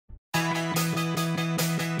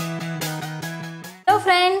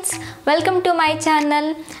Friends, welcome to my channel.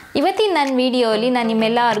 ಇವತ್ತಿನ ನನ್ನ ವಿಡಿಯೋಲಿ ನಾನು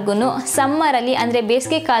ನಿಮ್ಮೆಲ್ಲರಿಗೂ ಸಮ್ಮರಲ್ಲಿ ಅಂದರೆ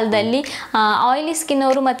ಬೇಸಿಗೆ ಕಾಲದಲ್ಲಿ ಆಯಿಲಿ ಸ್ಕಿನ್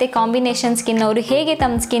ಅವರು ಮತ್ತು ಕಾಂಬಿನೇಷನ್ ಸ್ಕಿನ್ ಅವರು ಹೇಗೆ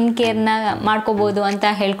ತಮ್ಮ ಸ್ಕಿನ್ ಕೇರ್ನ ಮಾಡ್ಕೋಬೋದು ಅಂತ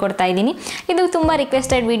ಹೇಳ್ಕೊಡ್ತಾ ಇದ್ದೀನಿ. ಇದು ತುಂಬ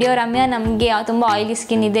ರಿಕ್ವೆಸ್ಟೆಡ್ ವಿಡಿಯೋ. ರಮ್ಯಾ, ನಮಗೆ ತುಂಬ ಆಯಿಲಿ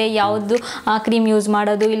ಸ್ಕಿನ್ ಇದೆ, ಯಾವುದು ಕ್ರೀಮ್ ಯೂಸ್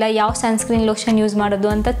ಮಾಡೋದು ಇಲ್ಲ ಯಾವ ಸನ್ಸ್ಕ್ರೀನ್ ಲೋಷನ್ ಯೂಸ್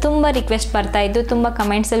ಮಾಡೋದು ಅಂತ ತುಂಬ ರಿಕ್ವೆಸ್ಟ್ ಬರ್ತಾಯಿದ್ದು, ತುಂಬ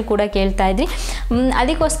ಕಮೆಂಟ್ಸಲ್ಲಿ ಕೂಡ ಕೇಳ್ತಾ ಇದ್ರಿ.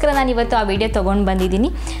 ಅದಕ್ಕೋಸ್ಕರ ನಾನು ಇವತ್ತು ಆ ವಿಡಿಯೋ ತೊಗೊಂಡು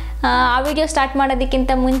ಬಂದಿದ್ದೀನಿ. ಆ ವಿಡಿಯೋ ಸ್ಟಾರ್ಟ್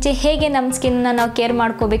ಮಾಡೋದಕ್ಕಿಂತ ಮುಂಚೆ ಹೇಗೆ ನಮ್ಮ ಸ್ಕಿನ್ನ ನಾವು ಕೇರ್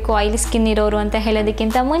ಮಾಡ್ಕೋಬೇಕು ಆಯಿಲಿ ಸ್ಕಿನ್ ಇರೋರು ಅಂತ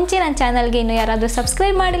ಹೇಳೋದಕ್ಕಿಂತ ಮುಂಚೆ ನನ್ನ ಚಾನಲ್ಗೆ ಇನ್ನೂ ಯಾರಾದರೂ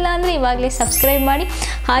ಸಬ್ಸ್ಕ್ರೈಬ್ ಮಾಡಿಲ್ಲ ಅಂದರೆ ಇವಾಗಲೇ ಸಬ್ಸ್ಕ್ರೈಬ್ ಮಾಡಿ,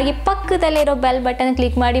 ಹಾಗೆ ಪಕ್ಕದಲ್ಲಿರೋ ಬೆಲ್ ಬಟನ್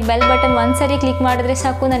ಕ್ಲಿಕ್ ಮಾಡಿ. ಬೆಲ್ ಬಟನ್ ಒಂದ್ಸರಿ ಕ್ಲಿಕ್ ಮಾಡಿದ್ರೆ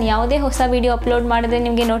ಸಾಕು, ನಾನು ಯಾವುದೇ ಹೊಸ ವಿಡಿಯೋ ಅಪ್ಲೋಡ್ ಮಾಡಿದ್ರೆ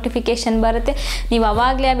ನಿಮಗೆ ನೋಟಿಫಿಕೇಷನ್ ಬರುತ್ತೆ, ನೀವು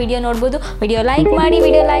ಅವಾಗಲೇ ಆ ವಿಡಿಯೋ ನೋಡ್ಬೋದು. ವಿಡಿಯೋ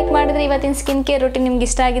ಲೈಕ್ ಮಾಡಿದ್ರೆ ಇವತ್ತಿನ ಸ್ಕಿನ್ ಕೇರ್ ರೂಟೀನ್ ನಿಮ್ಗೆ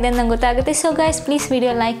ಇಷ್ಟ ಆಗಿದೆ ಅಂತ ನಂಗೆ ಗೊತ್ತಾಗುತ್ತೆ. So guys, please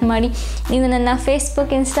video like ಮಾಡಿ. ನೀವು ನನ್ನ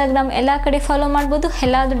ಫೇಸ್ಬುಕ್, ಇನ್ಸ್ಟಾಗ್ರಾಮ್ ಎಲ್ಲ ಕಡೆ ಫಾಲೋ ಮಾಡ್ಬೋದು.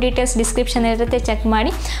 ಎಲ್ಲಾದರೂ ಡೀಟೇಲ್ಸ್ ಡಿಸ್ಕ್ರಿಪ್ಷನ್ ಇರುತ್ತೆ, ಚೆಕ್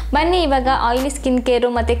ಮಾಡಿ. ಬನ್ನಿ ಇವಾಗ ಆಯಿಲಿ ಸ್ಕಿನ್ ಕೇರು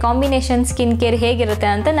ಮತ್ತು ಕಾಂಬಿನೇಷನ್ ಸ್ಕಿನ್ ಕೇರ್ ಹೇಗಿರುತ್ತೆ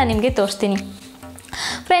ಅಂತ ನಾನು ನಿಮಗೆ ತೋರಿಸ್ತೀನಿ.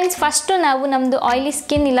 ಫ್ರೆಂಡ್ಸ್, ಫಸ್ಟು ನಾವು ನಮ್ಮದು ಆಯಿಲಿ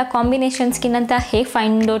ಸ್ಕಿನ್ ಇಲ್ಲ ಕಾಂಬಿನೇಷನ್ ಸ್ಕಿನ್ ಅಂತ ಹೇಗೆ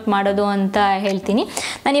ಫೈಂಡ್ ಔಟ್ ಮಾಡೋದು ಅಂತ ಹೇಳ್ತೀನಿ.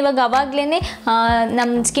 ನಾನು ಇವಾಗ ಅವಾಗಲೇ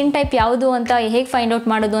ನಮ್ಮ ಸ್ಕಿನ್ ಟೈಪ್ ಯಾವುದು ಅಂತ ಹೇಗೆ ಫೈಂಡ್ ಔಟ್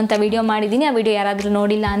ಮಾಡೋದು ಅಂತ ವಿಡಿಯೋ ಮಾಡಿದ್ದೀನಿ. ಆ ವಿಡಿಯೋ ಯಾರಾದರೂ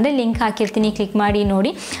ನೋಡಿಲ್ಲ ಅಂದರೆ ಲಿಂಕ್ ಹಾಕಿರ್ತೀನಿ, ಕ್ಲಿಕ್ ಮಾಡಿ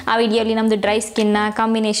ನೋಡಿ. ಆ ವಿಡಿಯೋಲಿ ನಮ್ಮದು ಡ್ರೈ ಸ್ಕಿನ್ನ,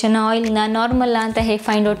 ಕಾಂಬಿನೇಷನ್, ಆಯಿಲ್ನ, ನಾರ್ಮಲ್ಲ ಅಂತ ಹೇಗೆ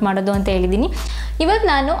ಫೈಂಡ್ ಔಟ್ ಮಾಡೋದು ಅಂತ ಹೇಳಿದ್ದೀನಿ. ಇವಾಗ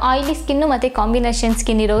ನಾನು ಆಯಿಲಿ ಸ್ಕಿನ್ನು ಮತ್ತು ಕಾಂಬಿನೇಷನ್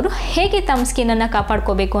ಸ್ಕಿನ್ ಇರೋರು ಹೇಗೆ ತಮ್ಮ ಸ್ಕಿನ್ನನ್ನು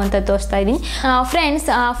ಕಾಪಾಡ್ಕೋಬೇಕು ಅಂತ ತೋರಿಸ್ತಾ ಇದ್ದೀನಿ. ಫ್ರೆಂಡ್ಸ್,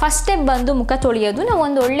 ಫಸ್ಟ್ ಸ್ಟೆಪ್ ಬಂದು ಮುಖ ತೊಳೆಯೋದು. ನಾವು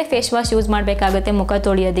ಒಂದು ಒಳ್ಳೆ ಫೇಸ್ ವಾಶ್ ಯೂಸ್ ಮಾಡಬೇಕಾಗುತ್ತೆ ಮುಖ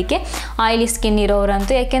ತೊಳೆಯೋದಕ್ಕೆ, ಆಯಿಲಿ ಸ್ಕಿನ್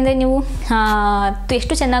ಇರೋರಂತೂ. ಯಾಕೆಂದರೆ ನೀವು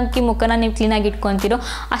ಎಷ್ಟು ಚೆನ್ನಾಗಿ ಮುಖನ ನೀವು ಕ್ಲೀನಾಗಿ ಇಟ್ಕೊತೀರೋ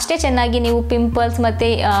ಅಷ್ಟೇ ಚೆನ್ನಾಗಿ ನೀವು ಪಿಂಪಲ್ಸ್ ಮತ್ತು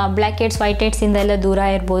ಬ್ಲ್ಯಾಕ್ ಹೆಡ್ಸ್, ವೈಟ್ ಹೆಡ್ಸಿಂದ ಎಲ್ಲ ದೂರ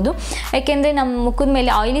ಇರ್ಬೋದು. ಯಾಕೆಂದರೆ ನಮ್ಮ ಮುಖದ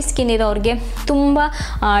ಮೇಲೆ ಆಯಿಲಿ ಸ್ಕಿನ್ ಇರೋರಿಗೆ ತುಂಬ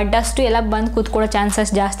ಡಸ್ಟು ಎಲ್ಲ ಬಂದು ಕೂತ್ಕೊಳ್ಳೋ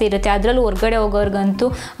ಚಾನ್ಸಸ್ ಜಾಸ್ತಿ ಇರುತ್ತೆ. ಅದರಲ್ಲೂ ಹೊರಗಡೆ ಹೋಗೋರ್ಗಂತೂ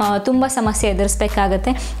ತುಂಬ ಸಮಸ್ಯೆ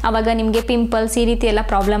ಎದುರಿಸ್ಬೇಕಾಗತ್ತೆ. ಆವಾಗ ನಿಮಗೆ ಪಿಂಪಲ್ಸ್ ಈ ರೀತಿ ಎಲ್ಲ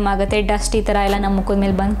ಪ್ರಾಬ್ಲಮ್ ಆಗುತ್ತೆ. ಡಸ್ಟ್ ಈ ಥರ ಎಲ್ಲ ನಮ್ಮ ಮುಖದ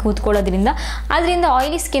ಮೇಲೆ ಬಂದು ಕೂತ್ಕೊಳ್ಳೋದ್ರಿಂದ. ಅದರಿಂದ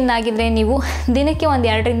ಆಯಿಲಿ ಸ್ಕಿನ್ ಆಗಿದ್ರೆ ನೀವು ದಿನಕ್ಕೆ ಒಂದು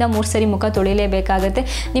 2 ರಿಂದ 3 ಸರಿ ಮುಖ ತೊಳಿಲೇಬೇಕಾಗುತ್ತೆ.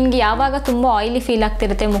 ನಿಮಗೆ ಯಾವಾಗ ತುಂಬ ಆಯಿಲಿ ಫೀಲ್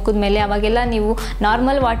ಆಗ್ತಿರುತ್ತೆ ಮುಖದ ಮೇಲೆ, ಅವಾಗೆಲ್ಲ ನೀವು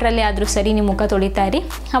ನಾರ್ಮಲ್ ವಾಟ್ರಲ್ಲೇ ಆದರೂ ಸರಿ ನೀವು ಮುಖ ತೊಳಿತಾ ಇರಿ.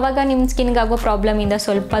 ಆವಾಗ ನಿಮ್ಮ ಸ್ಕಿನ್ಗಾಗೋ ಪ್ರಾಬ್ಲಮಿಂದ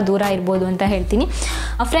ಸ್ವಲ್ಪ ದೂರ ಇರ್ಬೋದು ಅಂತ ಹೇಳ್ತೀನಿ.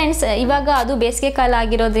 ಫ್ರೆಂಡ್ಸ್, ಇವಾಗ ಅದು ಬೇಸಿಗೆ ಕಾಲ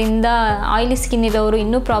ಆಗಿರೋದ್ರಿಂದ ಆಯಿಲಿ ಸ್ಕಿನ್ ಇರೋರು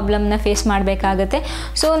ಇನ್ನೂ ಪ್ರಾಬ್ಲಮ್ನ ಫೇಸ್ ಮಾಡಬೇಕಾಗತ್ತೆ.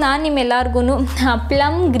 ಸೊ ನಾನು ನಿಮ್ಮೆಲ್ಲರಿಗೂ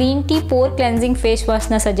plum green tea four cleansing face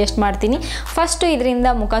ವಾಶ್ನ suggest ಮಾಡ್ತೀನಿ. ಫಸ್ಟು ಇದರಿಂದ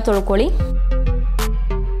ಮುಖ ತೊಳ್ಕೊಳ್ಳಿ.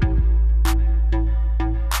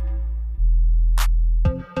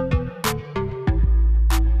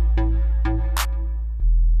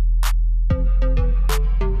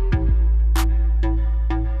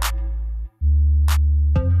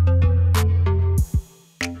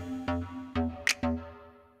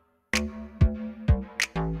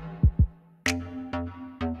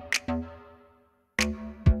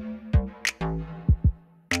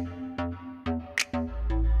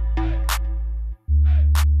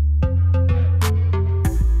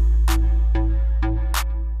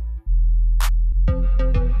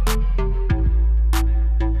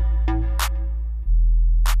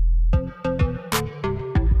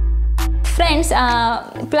 Friends,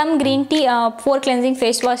 plum green tea four cleansing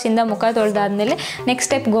face ವಾಶಿಂದ ಮುಖ ತೊಳೆದಾದ್ಮೇಲೆ ನೆಕ್ಸ್ಟ್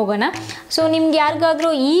ಸ್ಟೆಪ್ಗೆ ಹೋಗೋಣ. ಸೊ ನಿಮ್ಗೆ ಯಾರಿಗಾದರೂ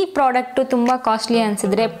ಈ ಪ್ರಾಡಕ್ಟು ತುಂಬ ಕಾಸ್ಟ್ಲಿ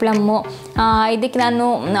ಅನಿಸಿದ್ರೆ ಪ್ಲಮ್ಮು, ಇದಕ್ಕೆ ನಾನು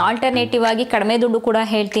ಆಲ್ಟರ್ನೇಟಿವ್ ಆಗಿ ಕಡಿಮೆ ದುಡ್ಡು ಕೂಡ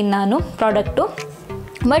ಹೇಳ್ತೀನಿ ನಾನು ಪ್ರಾಡಕ್ಟು.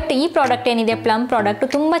 ಬಟ್ ಈ ಪ್ರಾಡಕ್ಟ್ ಏನಿದೆ ಪ್ಲಮ್ ಪ್ರಾಡಕ್ಟು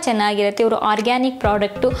ತುಂಬ ಚೆನ್ನಾಗಿರುತ್ತೆ. ಇವರು ಆರ್ಗ್ಯಾನಿಕ್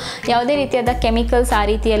ಪ್ರಾಡಕ್ಟು, ಯಾವುದೇ ರೀತಿಯಾದ ಕೆಮಿಕಲ್ಸ್ ಆ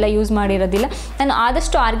ರೀತಿ ಎಲ್ಲ ಯೂಸ್ ಮಾಡಿರೋದಿಲ್ಲ. ನಾನು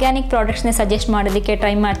ಆದಷ್ಟು ಆರ್ಗ್ಯಾನಿಕ್ ಪ್ರಾಡಕ್ಟ್ಸ್ನೇ ಸಜೆಸ್ಟ್ ಮಾಡೋದಕ್ಕೆ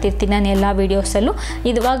ಟ್ರೈ ಮಾಡ್ತಿರ್ತೀನಿ ನಾನು ಎಲ್ಲ ವೀಡಿಯೋಸಲ್ಲೂ.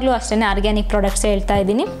 ಇವಾಗಲೂ ಅಷ್ಟೇ ಆರ್ಗ್ಯಾನಿಕ್ ಪ್ರಾಡಕ್ಟ್ಸ್ ಹೇಳ್ತಾ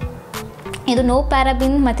ಇದ್ದೀನಿ. ಇದು ನೋ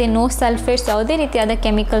ಪ್ಯಾರಾಬಿನ್ ಮತ್ತು ನೋ ಸಲ್ಫೇಟ್ಸ್, ಯಾವುದೇ ರೀತಿಯಾದ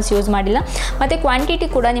ಕೆಮಿಕಲ್ಸ್ ಯೂಸ್ ಮಾಡಿಲ್ಲ. ಮತ್ತು ಕ್ವಾಂಟಿಟಿ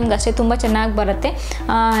ಕೂಡ ನಿಮ್ಗೆ ಅಷ್ಟೇ ತುಂಬ ಚೆನ್ನಾಗಿ ಬರುತ್ತೆ.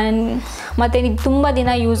 ಮತ್ತು ಇದು ತುಂಬ ದಿನ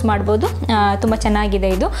ಯೂಸ್ ಮಾಡ್ಬೋದು, ತುಂಬ ಚೆನ್ನಾಗಿದೆ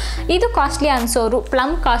ಇದು. ಇದು costly ಅನಿಸೋರು,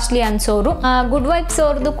 plum costly ಅನಿಸೋರು, good vibes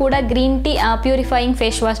ಅವ್ರದ್ದು ಕೂಡ green tea purifying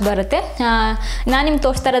face wash ಬರುತ್ತೆ. ನಾನು ನಿಮ್ಗೆ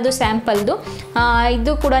ತೋರಿಸ್ತಾ ಇರೋದು ಸ್ಯಾಂಪಲ್ದು.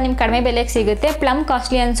 ಇದು ಕೂಡ ನಿಮ್ಗೆ ಕಡಿಮೆ ಬೆಲೆಗೆ ಸಿಗುತ್ತೆ. Plum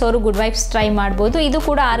costly ಅನಿಸೋರು good vibes try ಮಾಡ್ಬೋದು. ಇದು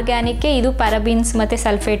ಕೂಡ ಆರ್ಗ್ಯಾನಿಕ್ಕೆ, ಇದು ಪ್ಯಾರಾಬಿನ್ಸ್ ಮತ್ತು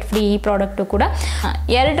ಸಲ್ಫೇಟ್ ಫ್ರೀ ಈ ಪ್ರಾಡಕ್ಟು ಕೂಡ.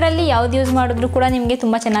 ಎರಡರಲ್ಲಿ ಯಾವ್ದು ಯೂಸ್ ಮಾಡಿದ್ರು ಕೂಡ ನಿಮಗೆ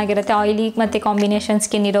ತುಂಬ ಚೆನ್ನಾಗಿರುತ್ತೆ. ಆಯಿಲಿ ಮತ್ತು ಕಾಂಬಿನೇಷನ್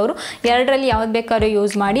ಸ್ಕಿನ್ ಇರೋರು ಎರಡರಲ್ಲಿ ಯಾವ್ದು ಬೇಕಾದ್ರೂ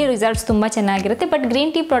ಯೂಸ್ ಮಾಡಿ, ರಿಸಲ್ಟ್ಸ್ ತುಂಬ ಚೆನ್ನಾಗಿರುತ್ತೆ. But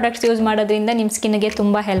green tea products use ಮಾಡೋದ್ರಿಂದ ನಿಮ್ಮ ಸ್ಕಿನ್ಗೆ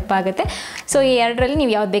ತುಂಬ ಹೆಲ್ಪ್ ಆಗುತ್ತೆ. ಸೊ ಈ ಎರಡರಲ್ಲಿ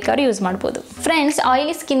ನೀವು ಯಾವ್ದು ಬೇಕಾದ್ರೂ ಯೂಸ್ ಮಾಡ್ಬೋದು. ಫ್ರೆಂಡ್ಸ್,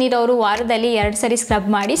 ಆಯಿಲಿ ಸ್ಕಿನ್ ಇರೋರು ವಾರದಲ್ಲಿ 2 ಸರಿ ಸ್ಕ್ರಬ್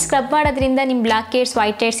ಮಾಡಿ. ಸ್ಕ್ರಬ್ ಮಾಡೋದ್ರಿಂದ ನಿಮ್ಮ ಬ್ಲ್ಯಾಕ್ ಹೆಡ್ಸ್,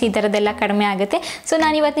 ವೈಟ್ ಹೆಡ್ಸ್ ಈ ಥರದ್ದೆಲ್ಲ ಕಡಿಮೆ ಆಗುತ್ತೆ. ಸೊ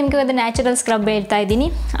ನಾನು ಇವತ್ತು ನಿಮಗೆ ಒಂದು ನ್ಯಾಚುರಲ್ ಸ್ಕ್ರಬ್ ಹೇಳ್ತಾ ಇದ್ದೀನಿ.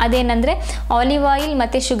 ಅದೇನೆಂದರೆ ಆಲಿವ್ ಆಯಿಲ್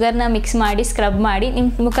ಮತ್ತು ಶುಗರ್ನ ಮಿಕ್ಸ್ ಮಾಡಿ ಸ್ಕ್ರಬ್ ಮಾಡಿ ನಿಮ್ಮ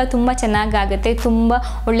ಮುಖ ತುಂಬ ಚೆನ್ನಾಗಾಗುತ್ತೆ, ತುಂಬ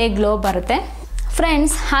ಒಳ್ಳೆ ಗ್ಲೋ ಬರುತ್ತೆ.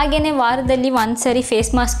 ಫ್ರೆಂಡ್ಸ್, ಹಾಗೆಯೇ ವಾರದಲ್ಲಿ ಒಂದು ಸರಿ ಫೇಸ್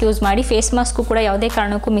ಮಾಸ್ಕ್ ಯೂಸ್ ಮಾಡಿ. ಫೇಸ್ ಮಾಸ್ಕು ಕೂಡ ಯಾವುದೇ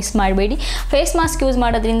ಕಾರಣಕ್ಕೂ ಮಿಸ್ ಮಾಡಬೇಡಿ. ಫೇಸ್ ಮಾಸ್ಕ್ ಯೂಸ್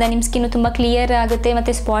ಮಾಡೋದ್ರಿಂದ ನಿಮ್ಮ ಸ್ಕಿನ್ನು ತುಂಬ ಕ್ಲಿಯರ್ ಆಗುತ್ತೆ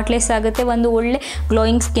ಮತ್ತು ಸ್ಪಾಟ್ಲೆಸ್ ಆಗುತ್ತೆ. ಒಂದು ಒಳ್ಳೆ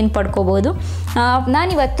ಗ್ಲೋಯಿಂಗ್ ಸ್ಕಿನ್ ಪಡ್ಕೋಬೋದು.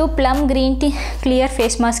 ನಾನಿವತ್ತು plum green tea clear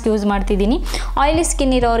face mask use ಮಾಡ್ತಿದ್ದೀನಿ. ಆಯಿಲಿ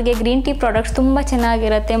ಸ್ಕಿನ್ ಇರೋರಿಗೆ ಗ್ರೀನ್ ಟೀ ಪ್ರಾಡಕ್ಟ್ಸ್ ತುಂಬ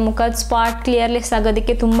ಚೆನ್ನಾಗಿರುತ್ತೆ. ಮುಖದ ಸ್ಪಾಟ್ ಕ್ಲಿಯರ್ಲೆಸ್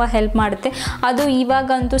ಆಗೋದಕ್ಕೆ ತುಂಬ ಹೆಲ್ಪ್ ಮಾಡುತ್ತೆ. ಅದು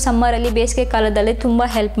ಇವಾಗಂತೂ ಸಮ್ಮರಲ್ಲಿ ಬೇಸಿಗೆ ಕಾಲದಲ್ಲಿ ತುಂಬ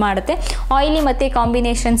ಹೆಲ್ಪ್ ಮಾಡುತ್ತೆ. ಆಯಿಲಿ ಮತ್ತು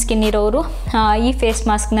ಕಾಂಬಿನೇಷನ್ ಸ್ಕಿನ್ ಇರೋರು ಈ ಫೇಸ್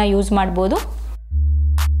ಮಾಸ್ಕ್ನ ಯೂಸ್ ಮಾಡ್ಬೋದು.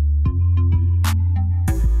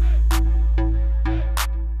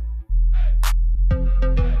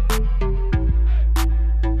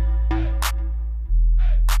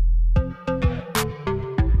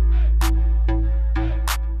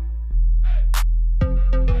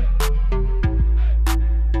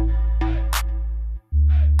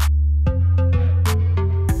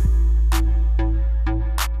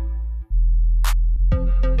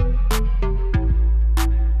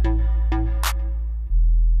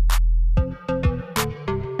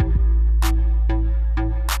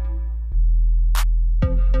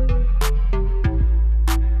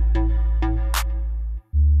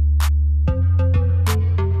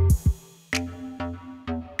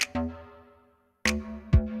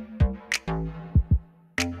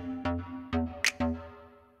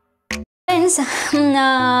 ಫ್ರೆಂಡ್ಸ್,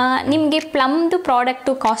 ನಿಮಗೆ ಪ್ಲಮ್ದು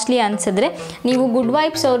ಪ್ರಾಡಕ್ಟು ಕಾಸ್ಟ್ಲಿ ಅನಿಸಿದ್ರೆ ನೀವು ಗುಡ್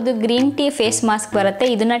ವೈಬ್ಸ್ ಅವ್ರದ್ದು ಗ್ರೀನ್ ಟೀ ಫೇಸ್ ಮಾಸ್ಕ್ ಬರುತ್ತೆ,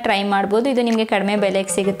 ಇದನ್ನು ಟ್ರೈ ಮಾಡ್ಬೋದು. ಇದು ನಿಮಗೆ ಕಡಿಮೆ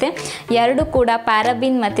ಬೆಲೆಗೆ ಸಿಗುತ್ತೆ. ಎರಡು ಕೂಡ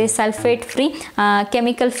ಪ್ಯಾರಾಬಿನ್ ಮತ್ತು ಸಲ್ಫೇಟ್ ಫ್ರೀ,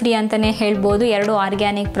 ಕೆಮಿಕಲ್ ಫ್ರೀ ಅಂತಲೇ ಹೇಳ್ಬೋದು. ಎರಡು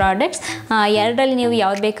ಆರ್ಗ್ಯಾನಿಕ್ ಪ್ರಾಡಕ್ಟ್ಸ್. ಎರಡರಲ್ಲಿ ನೀವು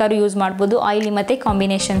ಯಾವ್ದು ಬೇಕಾದ್ರೂ ಯೂಸ್ ಮಾಡ್ಬೋದು, ಆಯಿಲಿ ಮತ್ತು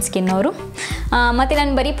ಕಾಂಬಿನೇಷನ್ ಸ್ಕಿನ್ ಅವರು. ಮತ್ತು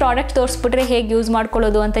ನಾನು ಬರೀ ಪ್ರಾಡಕ್ಟ್ ತೋರಿಸ್ಬಿಟ್ರೆ ಹೇಗೆ ಯೂಸ್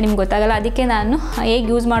ಮಾಡ್ಕೊಳ್ಳೋದು ಅಂತ ನಿಮ್ಗೆ ಗೊತ್ತಾಗಲ್ಲ. ಅದಕ್ಕೆ ನಾನು ಹೇಗೆ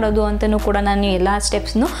ಯೂಸ್ ಮಾಡೋದು ಅಂತಲೂ ಕೂಡ ನಾನು ಎಲ್ಲ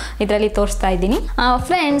ಸ್ಟೆಪ್ಸ್ನು ಇದರಲ್ಲಿ ತೋರಿಸ್ತಾ ಇದ್ದೀನಿ.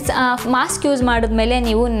 ಫ್ರೆಂಡ್ಸ್, ಮಾಸ್ಕ್ ಯೂಸ್ ಮಾಡಿದ್ಮೇಲೆ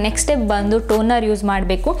ನೀವು ನೆಕ್ಸ್ಟ್ ಸ್ಟೆಪ್ ಬಂದು ಟೋನರ್ ಯೂಸ್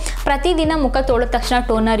ಮಾಡಬೇಕು. ಪ್ರತಿದಿನ ಮುಖ ತೊಳೆದ ತಕ್ಷಣ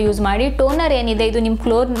ಟೋನರ್ ಯೂಸ್ ಮಾಡಿ. ಟೋನರ್ ಏನಿದೆ ಇದು ನಿಮ್ಮ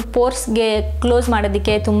ಪೋರ್ಸ್ಗೆ ಕ್ಲೋಸ್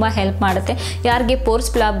ಮಾಡೋದಕ್ಕೆ ತುಂಬ ಹೆಲ್ಪ್ ಮಾಡುತ್ತೆ. ಯಾರಿಗೆ ಪೋರ್ಸ್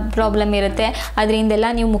ಪ್ರಾಬ್ಲಮ್ ಇರುತ್ತೆ ಅದರಿಂದೆಲ್ಲ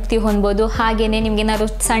ನೀವು ಮುಕ್ತಿ ಹೊಂದ್ಬೋದು. ಹಾಗೆಯೇ ನಿಮ್ಗೆ ಏನಾದ್ರು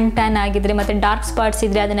ಸನ್ ಟ್ಯಾನ್ ಆಗಿದ್ರೆ ಮತ್ತು ಡಾರ್ಕ್ ಸ್ಪಾಟ್ಸ್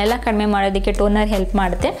ಇದ್ದರೆ ಅದನ್ನೆಲ್ಲ ಕಡಿಮೆ ಮಾಡೋದಕ್ಕೆ ಟೋನರ್ ಹೆಲ್ಪ್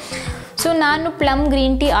ಮಾಡುತ್ತೆ. ಸೊ ನಾನು plum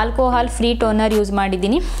green tea alcohol free toner use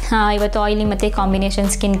ಮಾಡಿದ್ದೀನಿ ಇವತ್ತು ಆಯಿಲಿ ಮತ್ತು ಕಾಂಬಿನೇಷನ್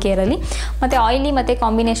ಸ್ಕಿನ್ ಕೇರಲ್ಲಿ. ಮತ್ತು ಆಯಿಲಿ ಮತ್ತು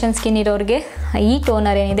ಕಾಂಬಿನೇಷನ್ ಸ್ಕಿನ್ ಇರೋರಿಗೆ ಈ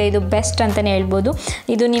ಟೋನರ್ ಏನಿದೆ ಇದು ಬೆಸ್ಟ್ ಅಂತಲೇ ಹೇಳ್ಬೋದು.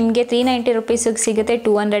 ಇದು ನಿಮಗೆ 390 ರುಪೀಸಿಗೆ ಸಿಗುತ್ತೆ.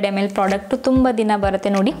 200 ml ಪ್ರಾಡಕ್ಟು ತುಂಬ ದಿನ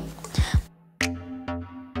ಬರುತ್ತೆ ನೋಡಿ.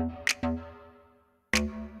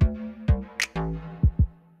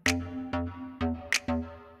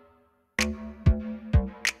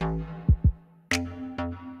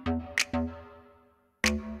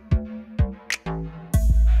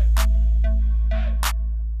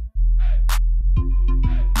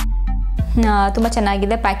 ತುಂಬ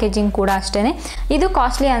ಚೆನ್ನಾಗಿದೆ. ಪ್ಯಾಕೇಜಿಂಗ್ ಕೂಡ ಅಷ್ಟೇ. ಇದು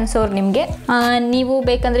ಕಾಸ್ಟ್ಲಿ ಅನ್ಸೋರು ನಿಮಗೆ ನೀವು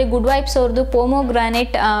ಬೇಕಂದರೆ ಗುಡ್ ವೈಬ್ಸ್ ಅವ್ರದ್ದು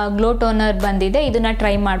ಪೋಮೋಗ್ರಾನೇಟ್ ಗ್ಲೋ ಟೋನರ್ ಬಂದಿದೆ, ಇದನ್ನು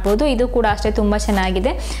ಟ್ರೈ ಮಾಡ್ಬೋದು. ಇದು ಕೂಡ ಅಷ್ಟೇ ತುಂಬ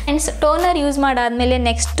ಚೆನ್ನಾಗಿದೆ. ಆ್ಯಂಡ್ ಟೋನರ್ ಯೂಸ್ ಮಾಡಾದಮೇಲೆ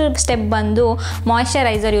ನೆಕ್ಸ್ಟ್ ಸ್ಟೆಪ್ ಬಂದು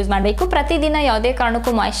ಮಾಯ್ಶ್ಚರೈಸರ್ ಯೂಸ್ ಮಾಡಬೇಕು. ಪ್ರತಿದಿನ ಯಾವುದೇ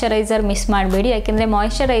ಕಾರಣಕ್ಕೂ ಮಾಯ್ಶ್ಚರೈಸರ್ ಮಿಸ್ ಮಾಡಬೇಡಿ. ಯಾಕೆಂದರೆ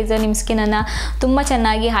ಮಾಯ್ಶ್ಚರೈಸರ್ ನಿಮ್ಮ ಸ್ಕಿನ್ನನ್ನು ತುಂಬ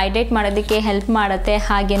ಚೆನ್ನಾಗಿ ಹೈಡ್ರೇಟ್ ಮಾಡೋದಕ್ಕೆ ಹೆಲ್ಪ್ ಮಾಡುತ್ತೆ.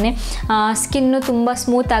 ಹಾಗೆಯೇ ಸ್ಕಿನ್ನು ತುಂಬ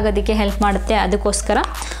ಸ್ಮೂತ್ ಆಗೋದಕ್ಕೆ ಹೆಲ್ಪ್ ಮಾಡುತ್ತೆ. ಅದಕ್ಕೋಸ್ಕರ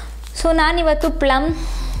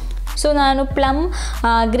ನಾನು plum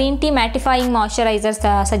green tea mattifying moisturiser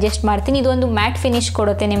suggest ಮಾಡ್ತೀನಿ. ಇದೊಂದು ಮ್ಯಾಟ್ ಫಿನಿಶ್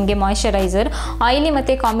ಕೊಡುತ್ತೆ ನಿಮಗೆ ಮಾಯ್ಶ್ಚರೈಸರ್. ಆಯಿಲಿ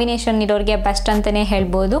ಮತ್ತು ಕಾಂಬಿನೇಷನ್ ಇರೋರಿಗೆ ಬೆಸ್ಟ್ ಅಂತಲೇ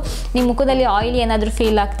ಹೇಳ್ಬೋದು. ನಿಮ್ಮ ಮುಖದಲ್ಲಿ ಆಯಿಲಿ ಏನಾದರೂ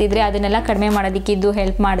ಫೀಲ್ ಆಗ್ತಿದ್ರೆ ಅದನ್ನೆಲ್ಲ ಕಡಿಮೆ ಮಾಡೋದಕ್ಕೆ ಇದು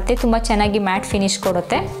ಹೆಲ್ಪ್ ಮಾಡುತ್ತೆ. ತುಂಬ ಚೆನ್ನಾಗಿ ಮ್ಯಾಟ್ ಫಿನಿಶ್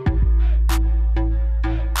ಕೊಡುತ್ತೆ.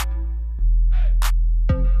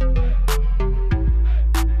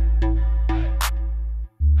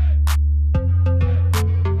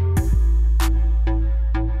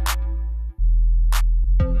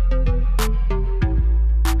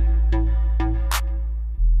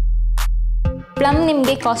 ಪ್ಲಮ್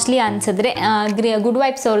ನಿಮಗೆ ಕಾಸ್ಟ್ಲಿ ಅನಿಸಿದ್ರೆ ಗುಡ್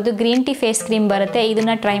ವೈಬ್ಸ್ ಅವ್ರದ್ದು ಗ್ರೀನ್ ಟೀ ಫೇಸ್ ಕ್ರೀಮ್ ಬರುತ್ತೆ,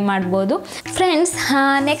 ಇದನ್ನು ಟ್ರೈ ಮಾಡ್ಬೋದು. ಫ್ರೆಂಡ್ಸ್,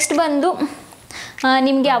 ನೆಕ್ಸ್ಟ್ ಬಂದು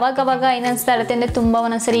ನಿಮಗೆ ಅವಾಗವಾಗ ಏನಿಸ್ತಾ ಇರುತ್ತೆ ಅಂದರೆ ತುಂಬ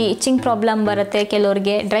ಒಂದೊಂದ್ಸರಿ ಇಚ್ಚಿಂಗ್ ಪ್ರಾಬ್ಲಮ್ ಬರುತ್ತೆ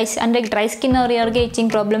ಕೆಲವ್ರಿಗೆ. ಡ್ರೈ ಸ್ಕಿನ್ ಅವ್ರಿಗೆ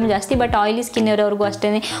ಇಚ್ಚಿಂಗ್ ಪ್ರಾಬ್ಲಮ್ ಜಾಸ್ತಿ. ಬಟ್ ಆಯಿಲಿ ಸ್ಕಿನ್ ಇರೋರಿಗೂ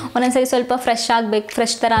ಅಷ್ಟೇ ಒಂದೊಂದ್ಸರಿ ಸ್ವಲ್ಪ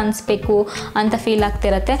ಫ್ರೆಶ್ ಥರ ಅನಿಸ್ಬೇಕು ಅಂತ ಫೀಲ್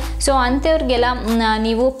ಆಗ್ತಿರುತ್ತೆ. ಸೊ ಅಂಥವ್ರಿಗೆಲ್ಲ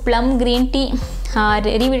ನೀವು plum green tea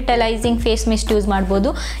ರಿವಿಟಲೈಸಿಂಗ್ face mist use ಮಾಡ್ಬೋದು.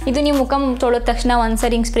 ಇದು ನೀವು ಮುಖ ತೊಳೆದ ತಕ್ಷಣ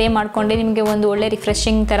ಒಂದ್ಸರಿ ಹಿಂಗೆ ಸ್ಪ್ರೇ ಮಾಡಿಕೊಂಡ್ರೆ ನಿಮಗೆ ಒಂದು ಒಳ್ಳೆ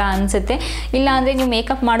ರಿಫ್ರೆಶಿಂಗ್ ಥರ ಅನಿಸುತ್ತೆ. ಇಲ್ಲ ಅಂದರೆ ನೀವು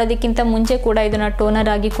ಮೇಕಪ್ ಮಾಡೋದಕ್ಕಿಂತ ಮುಂಚೆ ಕೂಡ ಇದನ್ನು ಟೋನರ್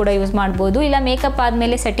ಆಗಿ ಕೂಡ ಯೂಸ್ ಮಾಡ್ಬೋದು. ಇಲ್ಲ ಮೇಕಪ್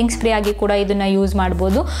ಆದಮೇಲೆ ಸೆಟ್ಟಿಂಗ್ ಸ್ಪ್ರೇ ಆಗಿ ಕೂಡ ಇದನ್ನು ಯೂಸ್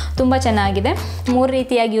ಮಾಡ್ಬೋದು. ತುಂಬ ಚೆನ್ನಾಗಿದೆ. 3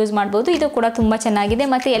 ರೀತಿಯಾಗಿ ಯೂಸ್ ಮಾಡ್ಬೋದು. ಇದು ಕೂಡ ತುಂಬ ಚೆನ್ನಾಗಿದೆ.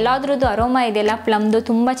 ಮತ್ತು ಎಲ್ಲಾದ್ರದ್ದು ಅರೋಮಾ ಇದೆಯಲ್ಲ ಪ್ಲಮ್ದು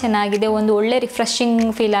ತುಂಬ ಚೆನ್ನಾಗಿದೆ. ಒಂದು ಒಳ್ಳೆ ರಿಫ್ರೆಶಿಂಗ್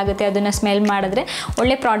ಫೀಲ್ ಆಗುತ್ತೆ ಅದನ್ನು ಸ್ಮೆಲ್ ಮಾಡಿದ್ರೆ.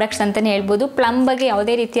 ಒಳ್ಳೆ ಪ್ರಾಡಕ್ಟ್ಸ್ ಅಂತಲೇ ಹೇಳ್ಬೋದು. ಪ್ಲಮ್ ಬಗ್ಗೆ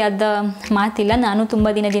ಯಾವುದೇ ರೀತಿಯಾದ ಮಾತಿಲ್ಲ. ನಾನು ತುಂಬ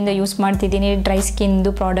ದಿನದಿಂದ ಯೂಸ್ ಮಾಡ್ತಿದ್ದೀನಿ ಡ್ರೈ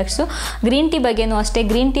ಸ್ಕಿನ್ದು ಪ್ರಾಡಕ್ಟ್ಸು. ಗ್ರೀನ್ ಟೀ ಬಗ್ಗೆನೂ ಅಷ್ಟೇ.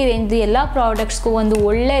 ಗ್ರೀನ್ ಟೀ ರೇಂಜ್ ಎಲ್ಲ ಪ್ರಾಡಕ್ಟ್ಸ್ಗೂ ಒಂದು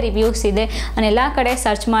ಒಳ್ಳೆ ರಿವ್ಯೂಸ್ ಇದೆ. ನಾನು ಎಲ್ಲ ಕಡೆ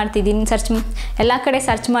ಸರ್ಚ್ ಮಾಡ್ತಿದ್ದೀನಿ. ಎಲ್ಲ ಕಡೆ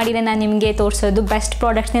ಸರ್ಚ್ ಮಾಡಿದರೆ ನಾನು ನಿಮಗೆ ತೋರಿಸೋದು ಬೆಸ್ಟ್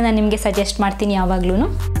ಪ್ರಾಡಕ್ಟ್ಸ್ನೇ ನಾನು ನಿಮಗೆ ಸಜೆಸ್ಟ್ ಮಾಡ್ತೀನಿ ಯಾವಾಗಲೂ.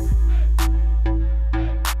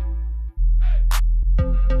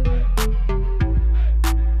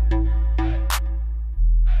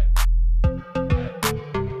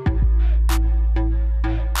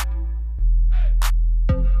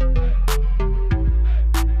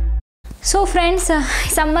 ಸೊ ಫ್ರೆಂಡ್ಸ್,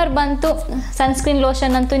 ಸಮ್ಮರ್ ಬಂತು, ಸನ್ಸ್ಕ್ರೀನ್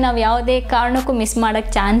ಲೋಷನ್ ಅಂತೂ ನಾವು ಯಾವುದೇ ಕಾರಣಕ್ಕೂ ಮಿಸ್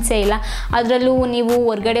ಮಾಡೋಕ್ಕೆ ಚಾನ್ಸೇ ಇಲ್ಲ. ಅದರಲ್ಲೂ ನೀವು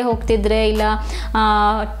ಹೊರ್ಗಡೆ ಹೋಗ್ತಿದ್ರೆ, ಇಲ್ಲ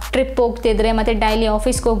ಟ್ರಿಪ್ ಹೋಗ್ತಿದ್ರೆ, ಮತ್ತು ಡೈಲಿ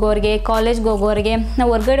ಆಫೀಸ್ಗೆ ಹೋಗೋರಿಗೆ, ಕಾಲೇಜ್ಗೆ ಹೋಗೋರಿಗೆ, ನಾವು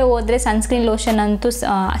ಹೊರ್ಗಡೆ ಹೋದರೆ ಸನ್ಸ್ಕ್ರೀನ್ ಲೋಷನ್ ಅಂತೂ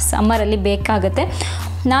ಸಮ್ಮರಲ್ಲಿ ಬೇಕಾಗುತ್ತೆ.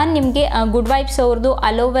 ನಾನು ನಿಮಗೆ ಗುಡ್ ವೈಬ್ಸ್ ಅವ್ರದ್ದು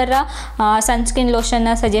ಅಲೋವೆರಾ ಸನ್ಸ್ಕ್ರೀನ್ ಲೋಷನ್ನ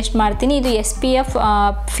ಸಜೆಸ್ಟ್ ಮಾಡ್ತೀನಿ. ಇದು SPF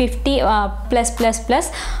 50+++.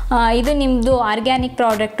 ಇದು ನಿಮ್ಮದು ಆರ್ಗ್ಯಾನಿಕ್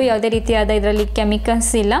ಪ್ರಾಡಕ್ಟು, ಯಾವುದೇ ರೀತಿಯಾದ ಇದರಲ್ಲಿ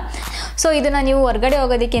ಕೆಮಿಕಲ್ಸ್ ಇಲ್ಲ. ಸೊ ಇದನ್ನು ನೀವು ಹೊರ್ಗಡೆ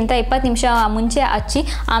ಹೋಗೋದಕ್ಕಿಂತ 20 ನಿಮಿಷ ಮುಂಚೆ ಹಚ್ಚಿ,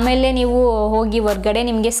 ಆಮೇಲೆ ನೀವು ಹೋಗಿ ಹೊರ್ಗಡೆ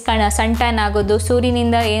ನಿಮಗೆ ಸನ್ ಟ್ಯಾನ್ ಆಗೋದು,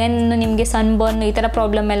 ಸೂರ್ಯನಿಂದ ಏನೇನು ನಿಮಗೆ ಸನ್ಬರ್ನ್ ಈ ಥರ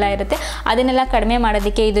ಪ್ರಾಬ್ಲಮ್ ಎಲ್ಲ ಇರುತ್ತೆ, ಅದನ್ನೆಲ್ಲ ಕಡಿಮೆ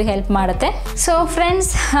ಮಾಡೋದಕ್ಕೆ ಇದು ಹೆಲ್ಪ್ ಮಾಡುತ್ತೆ. ಸೊ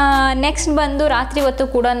ಫ್ರೆಂಡ್ಸ್, ನೆಕ್ಸ್ಟ್ ಬಂದು ರಾತ್ರಿ ಹೊತ್ತು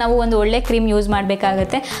ಕೂಡ ನಾವು ಒಂದು ಒಳ್ಳೆ ಕ್ರೀಮ್ ಯೂಸ್ ಮಾಡಬೇಕಾಗುತ್ತೆ.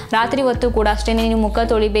 ರಾತ್ರಿ ಹೊತ್ತು ಕೂಡ ಅಷ್ಟೇ ನೀವು ಮುಖ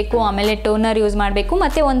ತೊಳಿಬೇಕು, ಆಮೇಲೆ ಟೋನರ್ ಯೂಸ್ ಮಾಡಬೇಕು,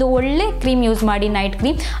 ಮತ್ತು ಒಂದು ಒಳ್ಳೆ ಕ್ರೀಮ್ ಯೂಸ್ ಮಾಡಿ, ನೈಟ್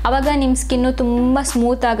ಕ್ರೀಮ್. ಆವಾಗ ನಿಮ್ಮ ಸ್ಕಿನ್ನು ತುಂಬ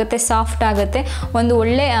ಸ್ಮೂತ್ ಆಗುತ್ತೆ, ಸಾಫ್ಟ್ ಆಗುತ್ತೆ, ಒಂದು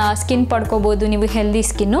ಒಳ್ಳೆ ಸ್ಕಿನ್ ಪಡ್ಕೋಬೋದು ನೀವು, ಹೆಲ್ದಿ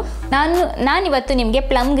ಸ್ಕಿನ್ನು. ನಾನಿವತ್ತು ನಿಮಗೆ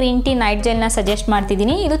plum green tea night ಜೆಲ್ನ suggest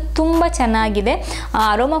ಮಾಡ್ತಿದ್ದೀನಿ. ಇದು ತುಂಬ ಚೆನ್ನಾಗಿದೆ,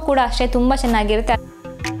 ಅರೋಮಾ ಕೂಡ ಅಷ್ಟೇ ತುಂಬ ಚೆನ್ನಾಗಿರುತ್ತೆ.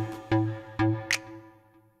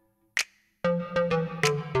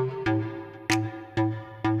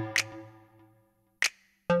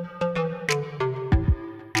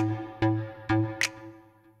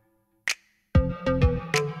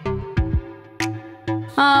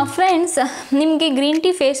 ಫ್ರೆಂಡ್ಸ್, ನಿಮಗೆ ಗ್ರೀನ್ ಟೀ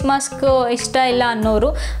ಫೇಸ್ ಮಾಸ್ಕ್ ಇಷ್ಟ ಇಲ್ಲ ಅನ್ನೋರು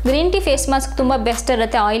ಗ್ರೀನ್ ಟೀ ಫೇಸ್ ಮಾಸ್ಕ್ ತುಂಬ ಬೆಸ್ಟ್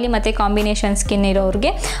ಇರುತ್ತೆ ಆಯಿಲಿ ಮತ್ತು ಕಾಂಬಿನೇಷನ್ ಸ್ಕಿನ್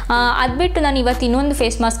ಇರೋರಿಗೆ. ಅದು ಬಿಟ್ಟು ನಾನು ಇವತ್ತು ಇನ್ನೊಂದು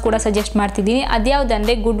ಫೇಸ್ ಮಾಸ್ಕ್ ಕೂಡ ಸಜೆಸ್ಟ್ ಮಾಡ್ತಿದ್ದೀನಿ.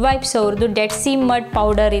 ಅದ್ಯಾವುದಂದರೆ ಗುಡ್ ವೈಬ್ಸ್ ಅವ್ರದ್ದು ಡೆಡ್ ಸೀ ಮಡ್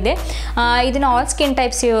ಪೌಡರ್ ಇದೆ. ಇದನ್ನು ಆಲ್ ಸ್ಕಿನ್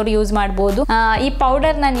ಟೈಪ್ಸ್ ಅವರು ಯೂಸ್ ಮಾಡ್ಬೋದು. ಈ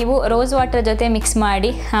ಪೌಡರ್ನ ನೀವು ರೋಸ್ ವಾಟರ್ ಜೊತೆ ಮಿಕ್ಸ್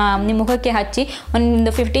ಮಾಡಿ ನಿಮ್ಮ ಮುಖಕ್ಕೆ ಹಚ್ಚಿ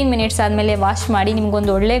ಒಂದು 15 ಮಿನಿಟ್ಸ್ ಆದಮೇಲೆ ವಾಶ್ ಮಾಡಿ,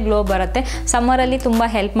 ನಿಮಗೊಂದು ಒಳ್ಳೆ ಗ್ಲೋ ಬರುತ್ತೆ. ಸಮ್ಮರಲ್ಲಿ ತುಂಬ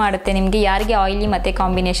ಹೆಲ್ಪ್ ಮಾಡುತ್ತೆ ನಿಮಗೆ, ಯಾರಿಗೆ ಆಯಿಲಿ ಮತ್ತು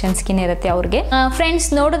ಕಾಂಬಿನೇಷನ್ ಸ್ಕಿನ್ ಇರುತ್ತೆ ಅವ್ರಿಗೆ. ಫ್ರೆಂಡ್ಸ್,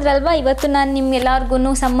 ನೋಡಿದ್ರಲ್ವಾ, ಇವತ್ತು ನಾನು ನಿಮ್ಗೆಲ್ಲರಿಗೂ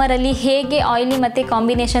ಸಮ್ಮರಲ್ಲಿ ಹೇಗೆ ಆಯಿಲಿ ಮತ್ತು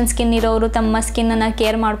ಕಾಂಬಿನೇಷನ್ ಸ್ಕಿನ್ ಇರೋರು ತಮ್ಮ ಸ್ಕಿನ್ನನ್ನು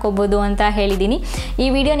ಕೇರ್ ಮಾಡ್ಕೋಬೋದು ಅಂತ ಹೇಳಿದ್ದೀನಿ. ಈ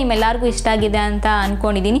ವಿಡಿಯೋ ನಿಮ್ಮೆಲ್ಲರಿಗೂ ಇಷ್ಟ ಆಗಿದೆ ಅಂತ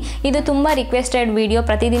ಅಂದ್ಕೊಂಡಿದ್ದೀನಿ. ಇದು ತುಂಬ ರಿಕ್ವೆಸ್ಟೆಡ್ ವಿಡಿಯೋ.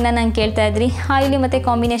 ಪ್ರತಿದಿನ ನಾನು ಕೇಳ್ತಾ ಇದ್ರಿ ಆಯಿಲಿ ಮತ್ತು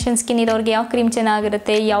ಕಾಂಬಿನೇಷನ್ ಸ್ಕಿನ್ ಇರೋರಿಗೆ ಯಾವ ಕ್ರೀಮ್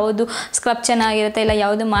ಚೆನ್ನಾಗಿರುತ್ತೆ, ಯಾವುದು ಸ್ಕ್ರಬ್ ಚೆನ್ನಾಗಿರುತ್ತೆ, ಇಲ್ಲ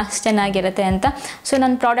ಯಾವುದು ಮಾಸ್ಕ್ ಚೆನ್ನಾಗಿರುತ್ತೆ ಅಂತ. ಸೊ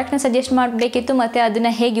ನಾನು ಪ್ರಾಡಕ್ಟ್ನ ಸಜೆಸ್ಟ್ ಮಾಡಬೇಕಿತ್ತು, ಮತ್ತು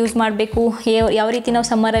ಅದನ್ನು ಹೇಗೆ ಯೂಸ್ ಮಾಡಬೇಕು, ಯಾವ ರೀತಿ ನಾವು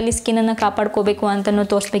ಸಮ್ಮರಲ್ಲಿ ಸ್ಕಿನ್ನನ್ನು ಕಾಪಾಡ್ಕೋಬೇಕು ಅಂತಲೂ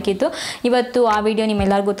ತೋರಿಸ್ಬೇಕಿತ್ತು. ಇವತ್ತು ಆ ವಿಡಿಯೋ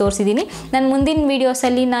ನಿಮ್ಮೆಲ್ಲರಿಗೂ ತೋರಿಸಿದ್ದೀನಿ. ನಾನು ಮುಂದಿನ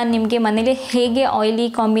ವೀಡಿಯೋಸಲ್ಲಿ ನಾನು ನಿಮಗೆ ಮನೇಲಿ ಹೇಗೆ ಆಯಿಲಿ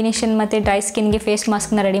ಕಾಂಬಿನೇಷನ್ ಮತ್ತು ಡ್ರೈ ಸ್ಕಿನ್ಗೆ ಫೇಸ್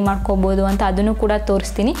ಮಾಸ್ಕ್ನ ರೆಡಿ ಮಾಡ್ಕೋಬೋದು ಅಂತ ಅದನ್ನು ಕೂಡ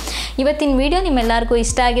ತೋರಿಸ್ತೀನಿ. ಇವತ್ತಿನ ವಿಡಿಯೋ ನಿಮ್ಮೆಲ್ಲರಿಗೂ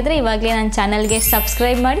ಇಷ್ಟ ಆಗಿದ್ರೆ ಇವಾಗಲೇ ನನ್ನ ಚಾನಲ್ಗೆ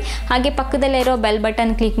ಸಬ್ಸ್ಕ್ರೈಬ್ ಮಾಡಿ, ಹಾಗೆ ಪಕ್ಕದಲ್ಲೇ ಇರೋ ಬೆಲ್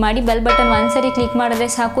ಬಟನ್ ಕ್ಲಿಕ್ ಮಾಡಿ. ಬೆಲ್ ಬಟನ್ ಒಂದ್ಸರಿ ಕ್ಲಿಕ್ ಮಾಡಿದ್ರೆ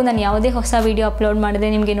ಸಾಕು, ನಾನು ಯಾವುದೇ ಹೊಸ ವಿಡಿಯೋ ಅಪ್ಲೋಡ್ ಮಾಡಿದ್ರೆ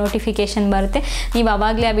ನಿಮಗೆ ನೋಟಿಫಿಕೇಷನ್ ಬರುತ್ತೆ, ನೀವು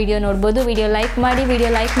ಆವಾಗಲೇ ಆ ವಿಡಿಯೋ ನೋಡ್ಬೋದು. ವಿಡಿಯೋ ಲೈಕ್ ಮಾಡಿ.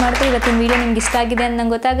 ವಿಡಿಯೋ ಲೈಕ್ ಮಾಡಿದ್ರೆ ಇವತ್ತಿನ ವಿಡಿಯೋ ನಿಮ್ಗೆ ಇಷ್ಟ ಆಗಿದೆ ಅಂತ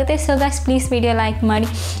ನಂಗೆ ಗೊತ್ತಾಗುತ್ತೆ. So guys, please video like ಮಾಡಿ.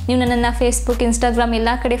 ನೀವು ನನ್ನನ್ನು ಫೇಸ್ಬುಕ್, ಇನ್ಸ್ಟಾಗ್ರಾಮ್ ಎಲ್ಲ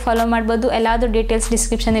ಕಡೆ ಫಾಲೋ ಮಾಡ್ಬೋದು. ಎಲ್ಲಾದರೂ ಡೀಟೇಲ್ಸ್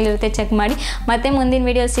ಡಿಸ್ಕ್ರಿಪ್ಷನಲ್ಲಿರುತ್ತೆ, ಚೆಕ್ ಮಾಡಿ. ಮತ್ತೆ ಮುಂದಿನ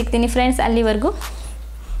ವಿಡಿಯೋ ಸಿಗ್ತೀನಿ ಫ್ರೆಂಡ್ಸ್. ಅಲ್ಲಿವರೆಗೂ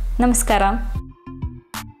ನಮಸ್ಕಾರ.